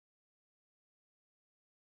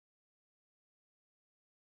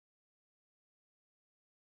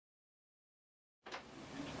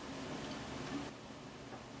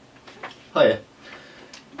Hiya.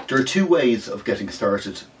 There are two ways of getting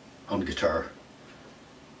started on the guitar.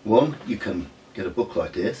 One, you can get a book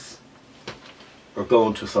like this, or go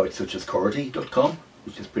onto a site such as chords.com,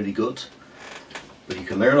 which is pretty good. But you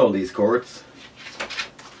can learn all these chords,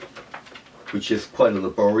 which is quite a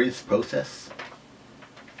laborious process.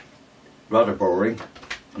 Rather boring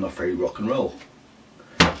and not very rock and roll.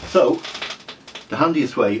 So, the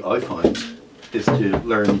handiest way I find is to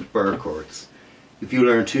learn bar chords. If you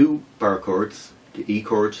learn two bar chords, the E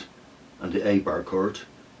chord and the A bar chord,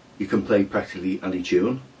 you can play practically any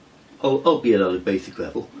tune, albeit at a basic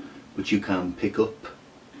level, but you can pick up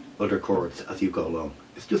other chords as you go along.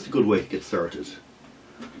 It's just a good way to get started.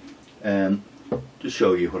 To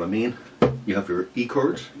show you what I mean, you have your E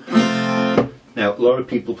chord. Now, a lot of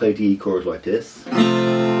people play the E chord like this.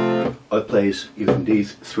 I play it using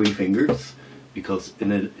these three fingers because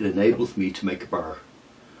it enables me to make a bar.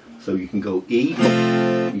 So you can go E, you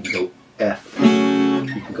can go F,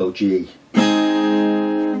 you can go G.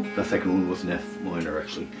 That second one was an F minor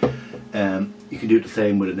actually. You can do the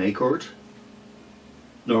same with an A chord.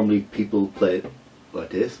 Normally people play it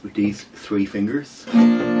like this with these three fingers.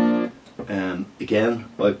 Again,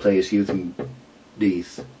 I play it using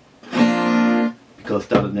these because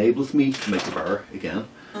that enables me to make a bar again.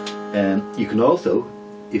 You can also,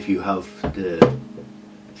 if you have the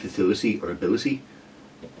facility or ability,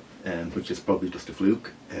 which is probably just a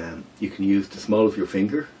fluke, you can use the small of your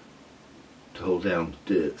finger to hold down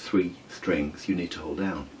the three strings you need to hold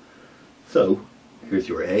down. So, here's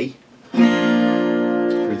your A,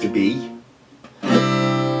 here's a B,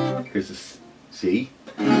 here's a C,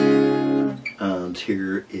 and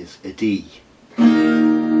here is a D.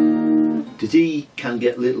 The D can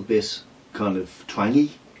get a little bit kind of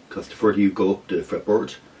twangy because the further you go up the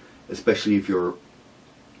fretboard, especially if your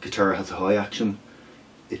guitar has a high action,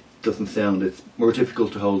 it doesn't sound, it's more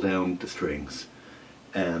difficult to hold down the strings.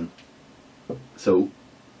 So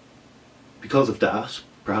because of that,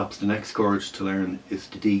 perhaps the next chord to learn is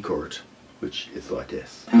the D chord, which is like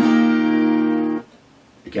this.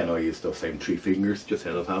 Again, I use those same three fingers just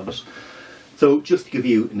out of habit. So just to give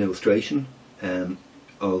you an illustration,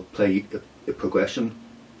 I'll play a progression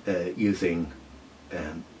using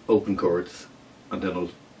open chords, and then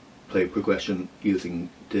I'll play a progression using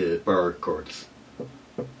the bar chords.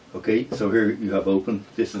 Okay, so here you have open.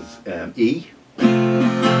 This is E, G,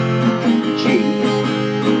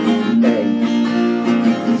 A,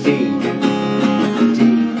 C, D,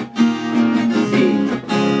 C,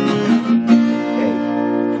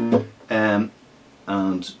 A.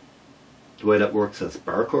 And the way that works as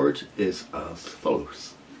bar chord is as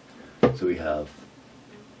follows. So we have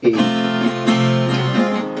E, G,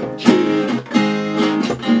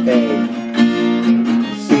 A,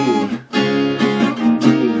 C, D,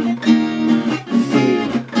 C,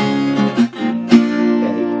 A.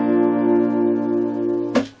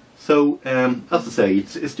 So, as I say,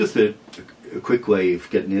 it's just a quick way of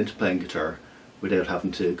getting into playing guitar without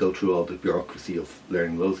having to go through all the bureaucracy of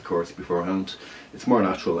learning loads of chords beforehand. It's more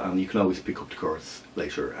natural, and you can always pick up the chords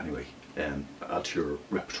later anyway, add to your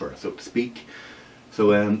repertoire, so to speak.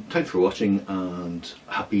 So thanks for watching, and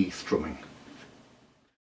happy strumming.